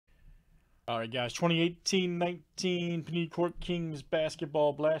All right, guys. 2018-19 Panini Court Kings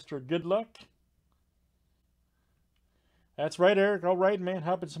Basketball Blaster. Good luck. That's right, Eric. All right, man.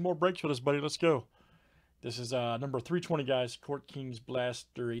 Hopping some more breaks with us, buddy. Let's go. This is number 320, guys. Court Kings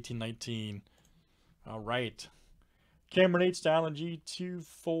Blaster 1819. All right. Cameron H. Allen G.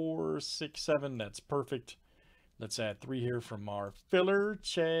 2467. That's perfect. Let's add 3 here from our filler.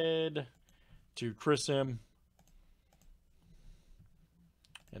 Chad to Chris M.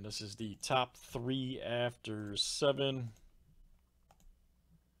 And this is the top 3 after 7.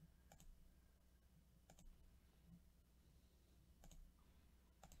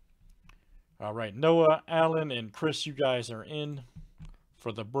 All right, Noah, Allen, and Chris, you guys are in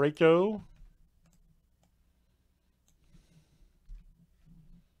for the breako.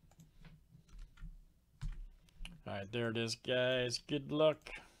 All right, there it is, guys. Good luck.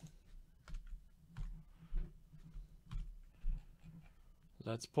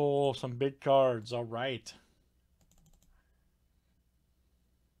 Let's pull some big cards. All right.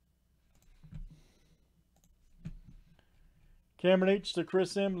 Cameron H to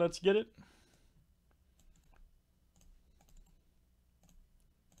Chris M. Let's get it.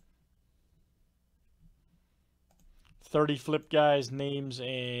 $30 flip, guys, names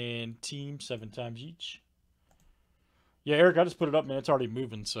and teams 7 times each. Yeah, Eric, I just put it up, man. It's already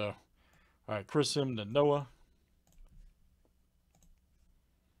moving, so. All right, Chris M to Noah.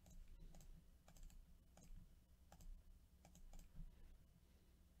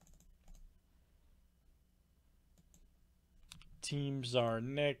 Teams are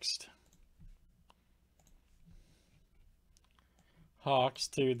next. Hawks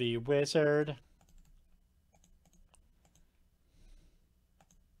to the Wizard.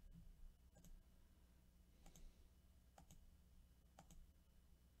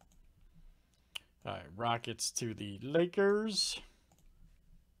 All right, Rockets to the Lakers.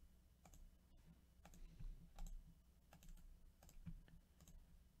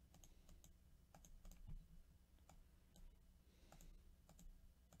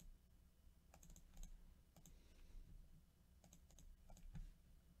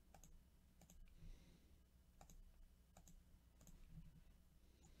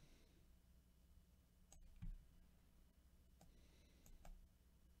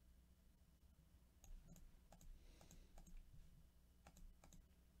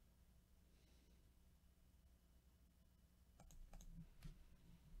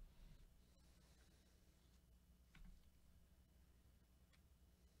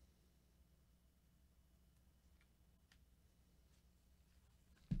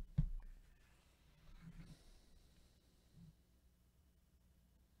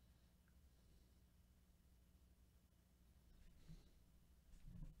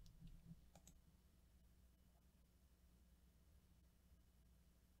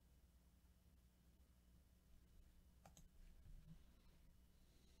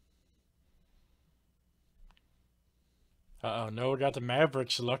 Uh-oh, no, we got the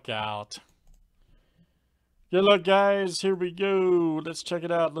Mavericks. Look out. Good luck, guys. Here we go. Let's check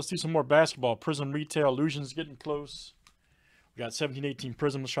it out. Let's do some more basketball. Prism Retail. Illusions getting close. We got 17-18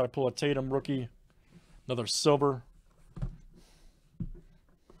 Prism. Let's try to pull a Tatum rookie. Another silver.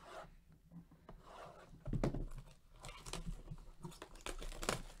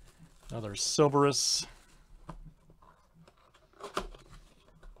 Another Silverus.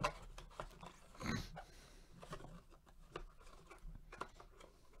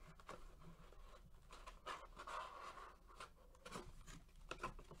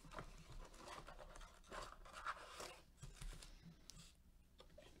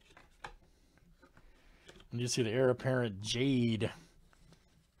 And you see the heir apparent Jade.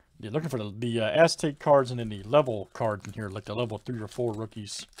 You're looking for the Aztec cards and then the level cards in here, like the level 3 or 4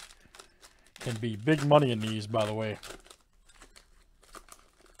 rookies. Can be big money in these, by the way.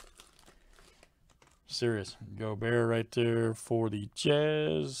 Serious. Gobert right there for the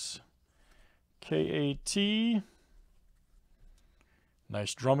Jazz. KAT.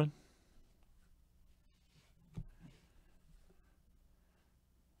 Nice Drummond.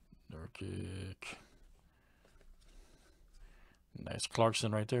 Nurkic. Nice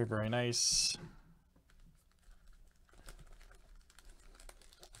Clarkson right there. Very nice.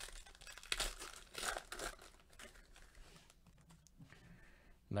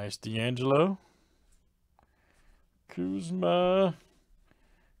 Nice D'Angelo. Kuzma.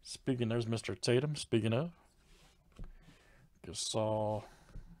 Speaking, there's Mr. Tatum. Speaking of. Gasol.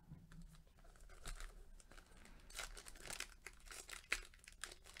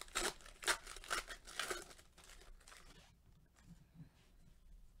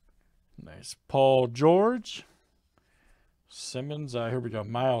 Nice Paul George. Simmons. Here we go.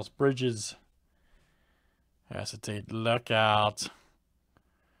 Miles Bridges. Acetate. Look out.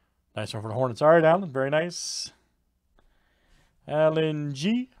 Nice one for the Hornets. All right, Allen. Very nice. Allen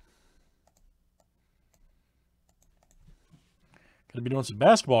G. Gonna be doing some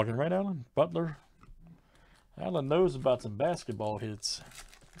basketball again, right, Allen? Butler. Allen knows about some basketball hits.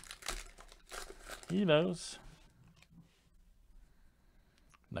 He knows.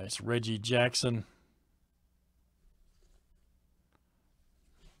 Nice Reggie Jackson.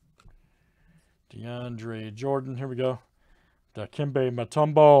 DeAndre Jordan. Here we go. Dikembe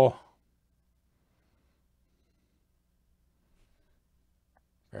Mutombo.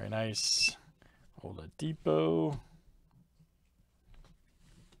 Very nice. Oladipo.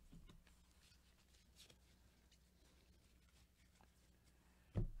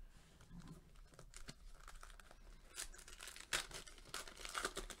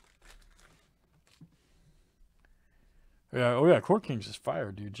 Yeah, oh yeah, Court Kings is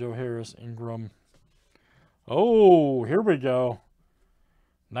fired, dude. Joe Harris, Ingram. Oh, here we go.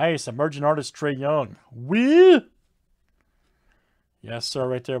 Nice. Emerging artist Trae Young. Wee! Yes, sir,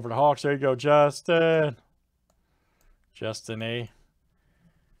 right there for the Hawks. There you go, Justin. Justin A.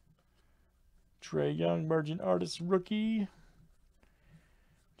 Trae Young, emerging artist rookie.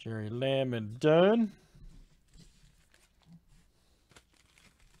 Jerry Lamb and Dunn.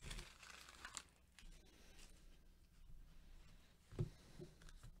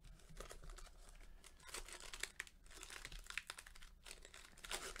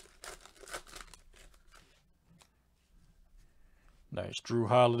 Nice. Drew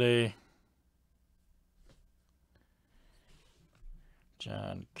Holiday.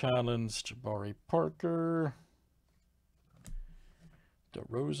 John Collins, Jabari Parker.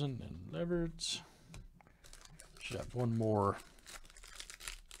 DeRozan and Leverts. Should have one more.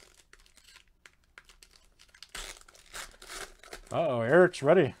 Uh-oh, Eric's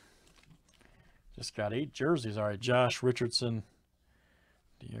ready. Just got 8 jerseys. All right, Josh Richardson.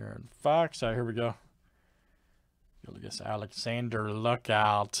 De'Aaron Fox. All right, here we go. Look at this Alexander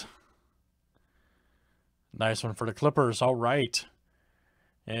Lookout. Nice one for the Clippers. All right.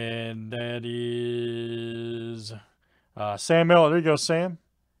 And that is Sam L. There you go, Sam.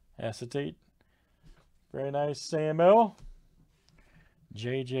 Acetate. Very nice, Sam L.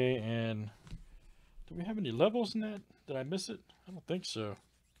 JJ and... Do we have any levels in that? Did I miss it? I don't think so.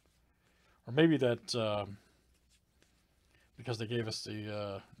 Or maybe that... because they gave us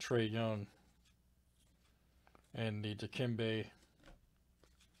the Trae Young. And the Dikembe.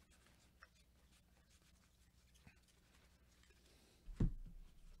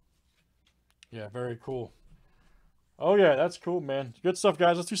 Yeah, very cool. Oh, yeah, that's cool, man. Good stuff,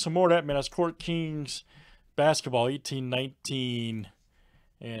 guys. Let's do some more of that, man. That's Court Kings basketball, 1819.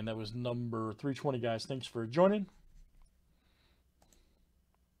 And that was number 320, guys. Thanks for joining.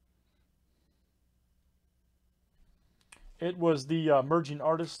 It was the emerging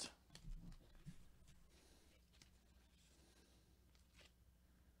artist.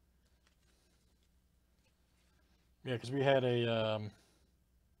 Yeah, because we had a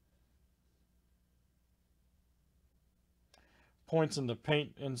points in the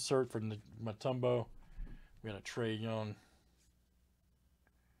paint insert for Mutombo. We had a Trae Young.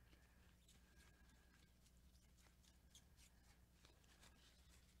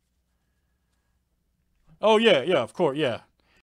 Oh, yeah, of course, yeah.